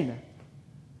sin.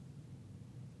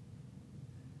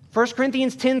 1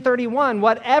 Corinthians 10:31,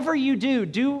 whatever you do,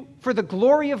 do for the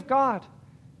glory of God.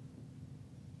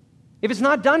 If it's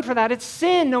not done for that, it's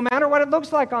sin, no matter what it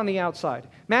looks like on the outside.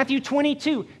 Matthew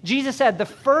 22, Jesus said, the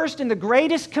first and the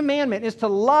greatest commandment is to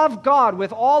love God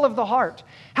with all of the heart.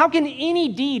 How can any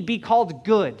deed be called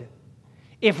good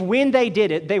if when they did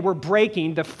it, they were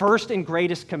breaking the first and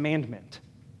greatest commandment?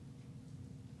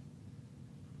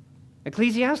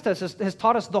 Ecclesiastes has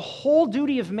taught us the whole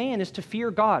duty of man is to fear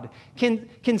God.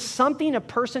 Can something a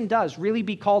person does really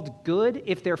be called good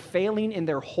if they're failing in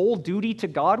their whole duty to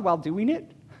God while doing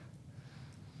it?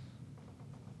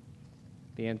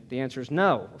 The answer is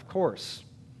no, of course.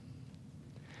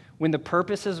 When the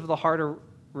purposes of the heart are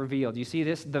revealed, you see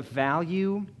this? The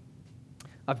value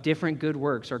of different good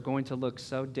works are going to look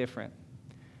so different.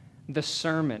 The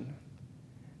sermon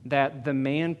that the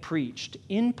man preached,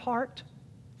 in part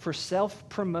for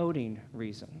self-promoting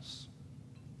reasons,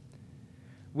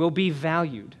 will be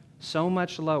valued so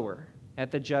much lower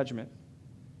at the judgment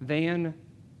than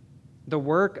the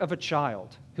work of a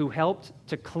child who helped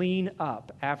to clean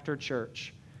up after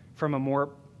church from a more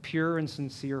pure and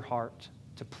sincere heart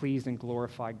to please and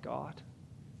glorify God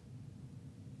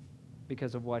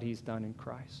because of what he's done in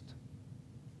Christ.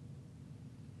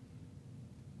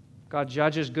 God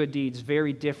judges good deeds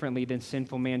very differently than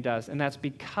sinful man does, and that's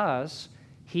because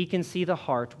he can see the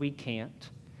heart, we can't.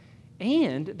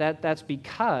 And that's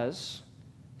because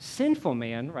sinful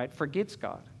man, right, forgets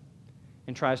God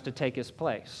and tries to take his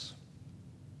place.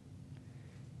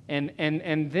 And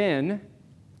then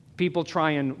people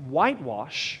try and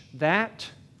whitewash that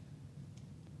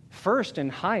first and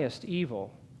highest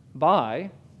evil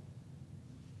by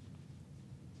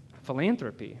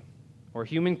philanthropy or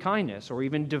human kindness, or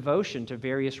even devotion to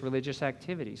various religious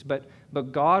activities. But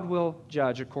God will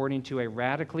judge according to a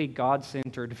radically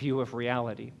God-centered view of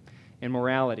reality and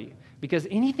morality, because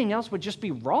anything else would just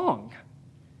be wrong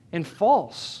and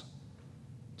false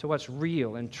to what's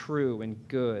real and true and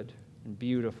good and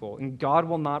beautiful. And God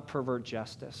will not pervert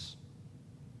justice.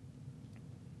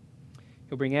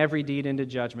 He'll bring every deed into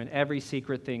judgment, every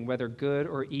secret thing, whether good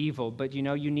or evil. But you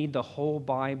need the whole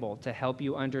Bible to help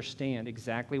you understand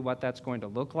exactly what that's going to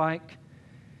look like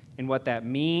and what that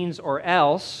means, or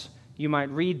else you might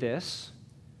read this,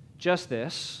 just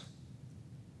this,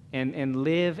 and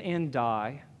live and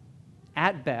die,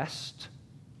 at best,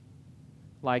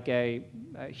 like a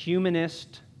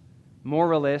humanist,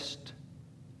 moralist,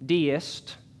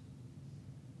 deist,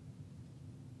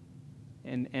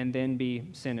 and then be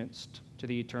sentenced to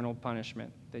the eternal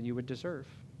punishment that you would deserve.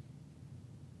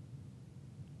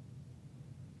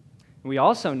 We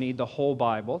also need the whole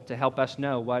Bible to help us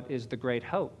know what is the great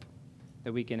hope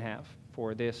that we can have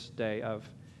for this day of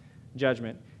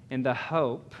judgment. And the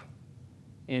hope,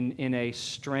 in a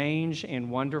strange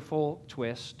and wonderful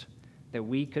twist that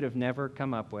we could have never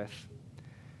come up with,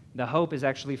 the hope is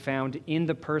actually found in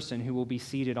the person who will be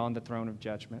seated on the throne of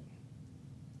judgment.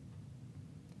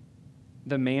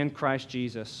 The man Christ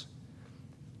Jesus.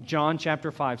 John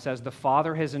chapter 5 says, the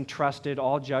Father has entrusted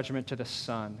all judgment to the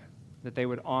Son, that they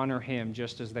would honor him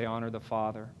just as they honor the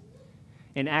Father.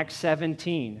 In Acts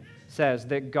 17 says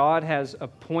that God has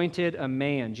appointed a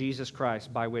man, Jesus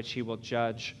Christ, by which he will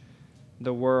judge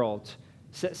the world.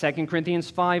 2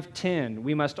 Corinthians 5:10,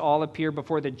 we must all appear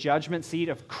before the judgment seat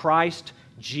of Christ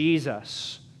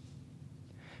Jesus.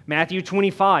 Matthew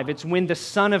 25, it's when the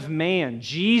Son of Man,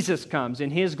 Jesus, comes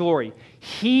in his glory.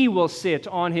 He will sit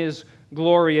on his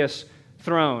glorious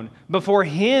throne. Before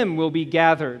him will be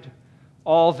gathered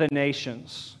all the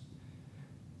nations.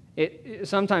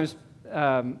 Sometimes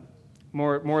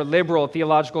more liberal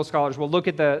theological scholars will look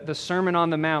at the Sermon on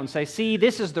the Mount and say, see,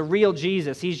 this is the real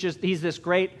Jesus. He's this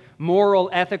great moral,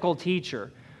 ethical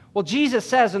teacher. Well, Jesus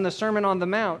says in the Sermon on the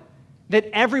Mount that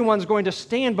everyone's going to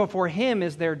stand before him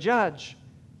as their judge,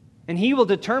 and he will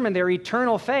determine their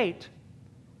eternal fate.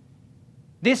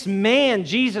 This man,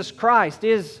 Jesus Christ,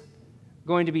 is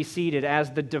going to be seated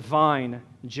as the divine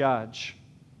judge.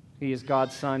 He is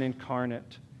God's Son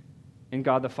incarnate, and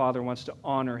God the Father wants to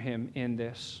honor him in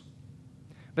this.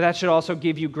 But that should also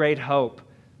give you great hope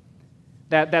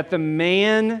that the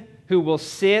man who will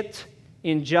sit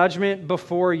in judgment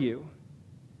before you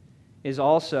is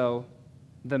also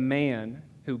the man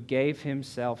who gave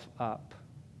himself up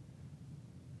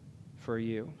for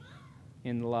you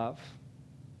in love.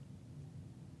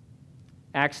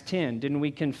 Acts 10, didn't we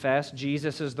confess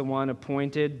Jesus is the one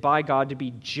appointed by God to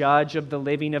be judge of the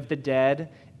living of the dead,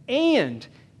 and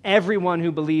everyone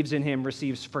who believes in him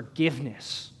receives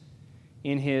forgiveness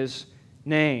in his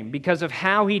name because of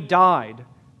how he died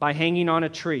by hanging on a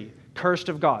tree, cursed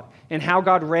of God, and how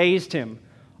God raised him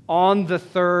on the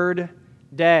third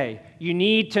day. You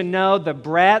need to know the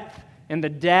breadth and the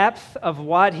depth of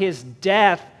what his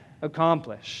death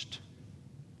accomplished.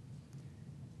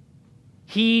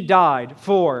 He died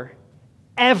for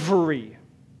every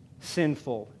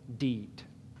sinful deed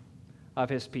of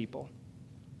his people.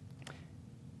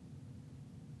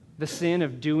 The sin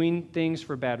of doing things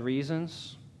for bad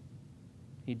reasons,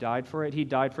 he died for it. He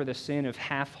died for the sin of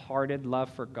half-hearted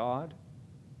love for God.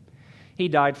 He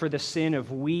died for the sin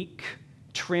of weak,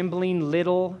 trembling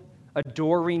little,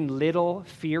 adoring little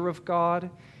fear of God.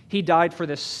 He died for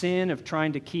the sin of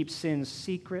trying to keep sin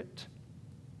secret.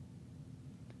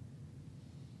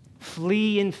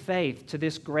 Flee in faith to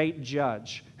this great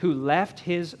judge who left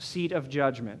his seat of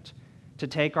judgment to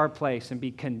take our place and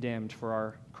be condemned for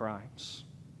our crimes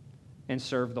and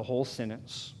serve the whole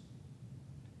sentence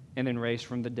and then raise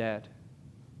from the dead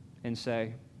and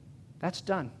say, that's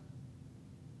done.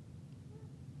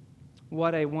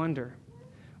 What a wonder.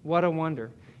 What a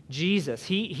wonder. Jesus,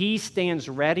 he stands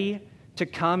ready to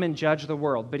come and judge the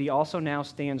world, but he also now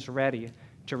stands ready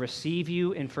to receive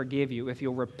you and forgive you if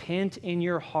you'll repent in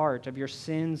your heart of your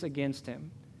sins against him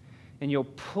and you'll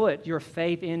put your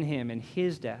faith in him and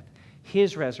his death,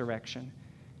 his resurrection,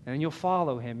 and then you'll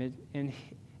follow him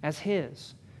as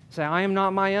his. Say, I am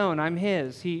not my own, I'm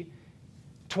his.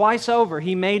 Twice over,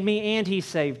 he made me and he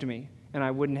saved me, and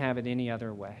I wouldn't have it any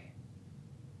other way.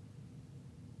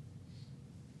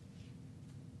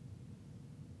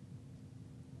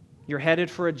 You're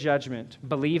headed for a judgment.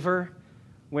 Believer,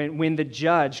 when the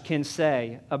judge can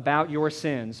say about your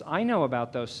sins, I know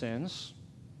about those sins.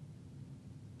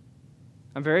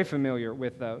 I'm very familiar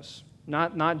with those.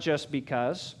 Not just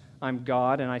because I'm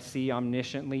God and I see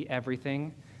omnisciently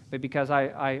everything, but because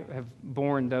I have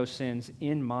borne those sins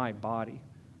in my body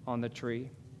on the tree.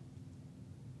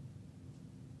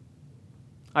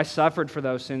 I suffered for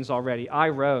those sins already. I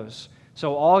rose.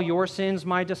 So all your sins,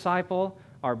 my disciple,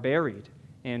 are buried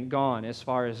and gone as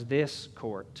far as this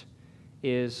court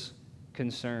is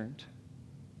concerned.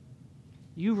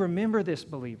 You remember this,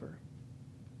 believer.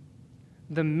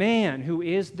 The man who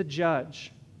is the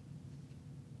judge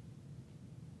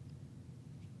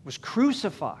was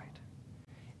crucified.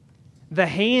 The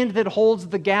hand that holds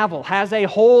the gavel has a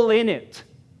hole in it.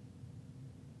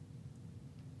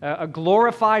 A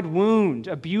glorified wound,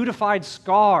 a beautified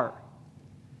scar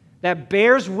that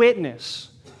bears witness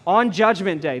on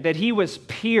Judgment Day that he was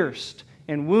pierced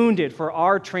and wounded for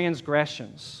our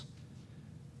transgressions.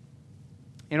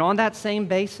 And on that same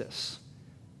basis,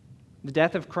 the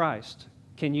death of Christ,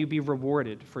 can you be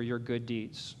rewarded for your good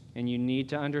deeds? And you need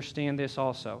to understand this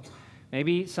also.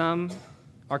 Maybe some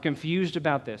are confused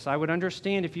about this. I would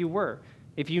understand if you were.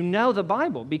 If you know the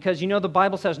Bible, because you know the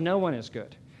Bible says no one is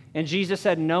good. And Jesus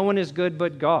said no one is good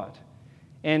but God.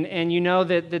 And you know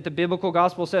that the biblical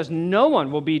gospel says no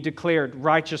one will be declared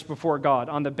righteous before God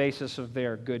on the basis of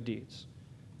their good deeds.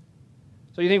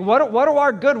 So you think, what do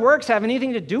our good works have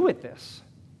anything to do with this?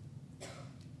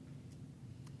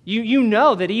 You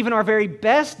know that even our very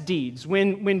best deeds,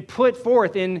 when put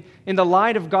forth in the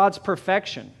light of God's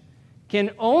perfection,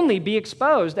 can only be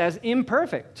exposed as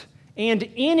imperfect and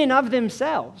in and of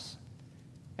themselves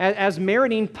as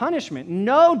meriting punishment.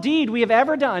 No deed we have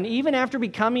ever done, even after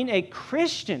becoming a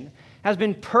Christian, has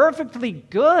been perfectly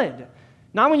good.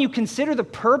 Not when you consider the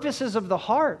purposes of the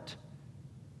heart.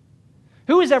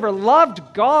 Who has ever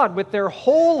loved God with their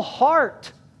whole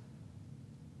heart?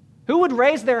 Who would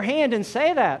raise their hand and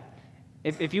say that?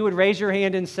 If you would raise your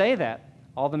hand and say that,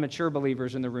 all the mature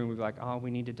believers in the room would be like, oh,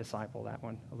 we need to disciple that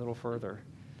one a little further.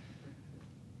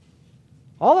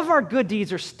 All of our good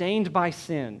deeds are stained by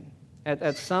sin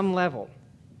at some level.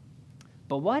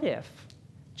 But what if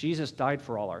Jesus died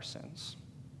for all our sins,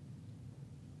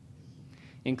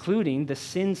 including the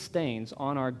sin stains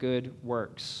on our good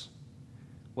works?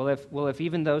 Well, if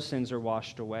even those sins are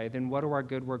washed away, then what do our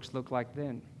good works look like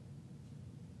then?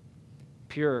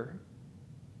 Pure,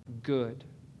 good,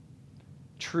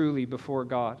 truly before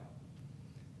God.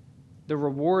 The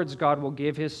rewards God will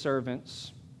give his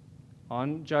servants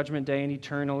on Judgment Day and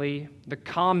eternally, the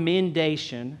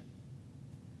commendation,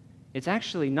 it's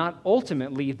actually not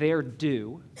ultimately their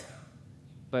due,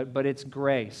 but it's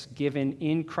grace given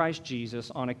in Christ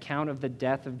Jesus on account of the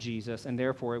death of Jesus, and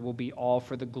therefore it will be all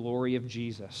for the glory of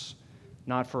Jesus,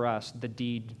 not for us, the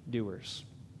deed doers.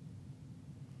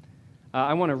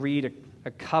 I want to read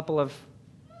a couple of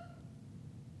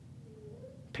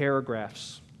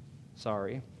paragraphs,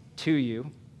 to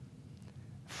you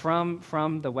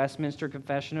from the Westminster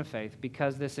Confession of Faith,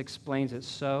 because this explains it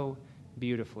so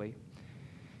beautifully.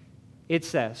 It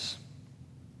says,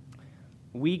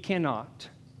 we cannot,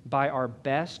 by our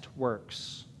best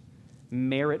works,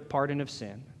 merit pardon of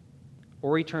sin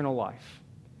or eternal life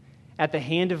at the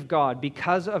hand of God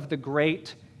because of the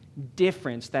great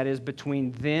difference that is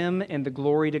between them and the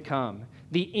glory to come,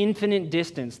 the infinite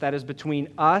distance that is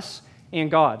between us and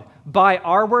God. By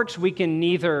our works, we can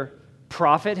neither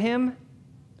profit him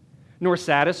nor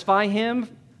satisfy him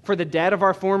for the debt of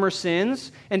our former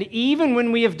sins, and even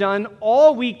when we have done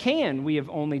all we can, we have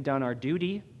only done our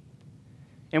duty,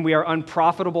 and we are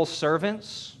unprofitable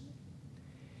servants,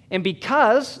 And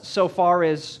because, so far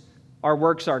as our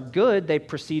works are good, they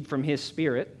proceed from His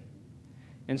Spirit,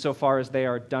 and so far as they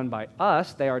are done by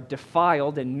us, they are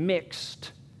defiled and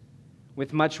mixed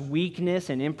with much weakness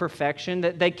and imperfection,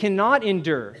 that they cannot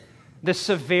endure the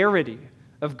severity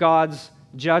of God's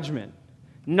judgment.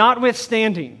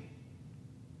 Notwithstanding,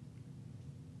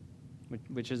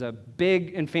 which is a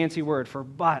big and fancy word for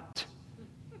but,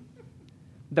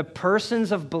 the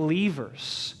persons of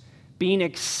believers being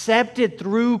accepted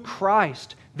through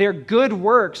Christ, their good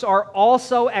works are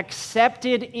also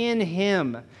accepted in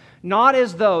Him, not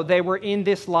as though they were in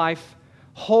this life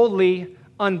wholly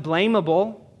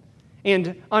unblameable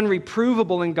and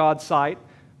unreprovable in God's sight,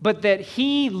 but that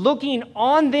He, looking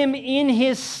on them in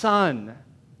His Son,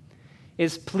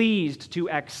 is pleased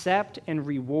to accept and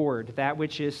reward that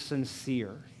which is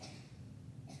sincere,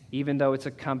 even though it's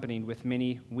accompanied with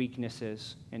many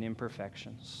weaknesses and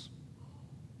imperfections.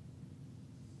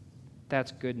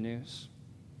 That's good news.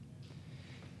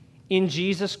 In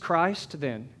Jesus Christ,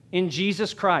 then, in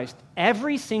Jesus Christ,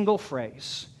 every single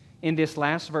phrase in this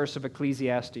last verse of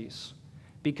Ecclesiastes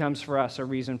becomes for us a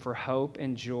reason for hope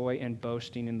and joy and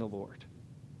boasting in the Lord.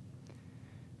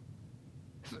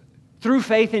 Through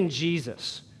faith in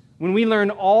Jesus, when we learn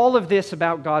all of this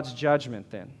about God's judgment,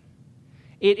 then,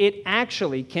 it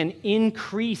actually can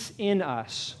increase in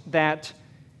us that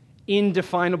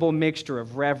indefinable mixture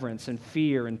of reverence and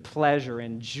fear and pleasure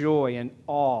and joy and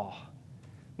awe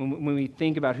when we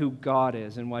think about who God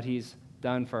is and what He's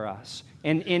done for us.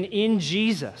 And in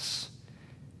Jesus,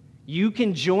 you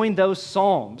can join those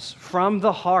psalms from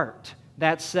the heart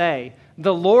that say,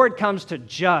 "The Lord comes to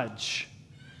judge.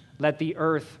 Let the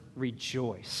earth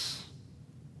rejoice."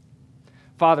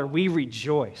 Father, we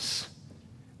rejoice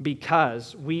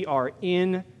because we are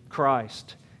in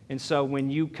Christ. And so when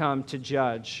you come to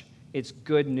judge, it's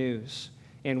good news.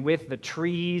 And with the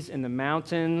trees and the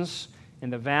mountains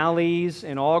and the valleys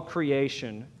and all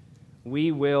creation,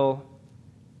 we will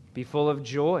be full of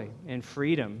joy and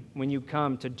freedom when you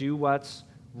come to do what's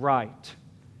right.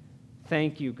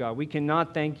 Thank you, God. We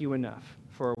cannot thank you enough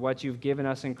for what you've given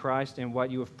us in Christ and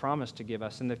what you have promised to give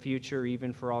us in the future,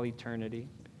 even for all eternity.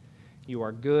 You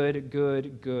are good,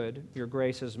 good, good. Your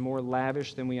grace is more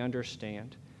lavish than we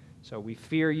understand. So we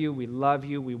fear you, we love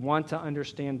you, we want to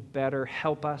understand better.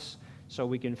 Help us so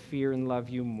we can fear and love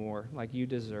you more like you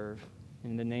deserve.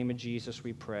 In the name of Jesus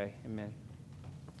we pray. Amen.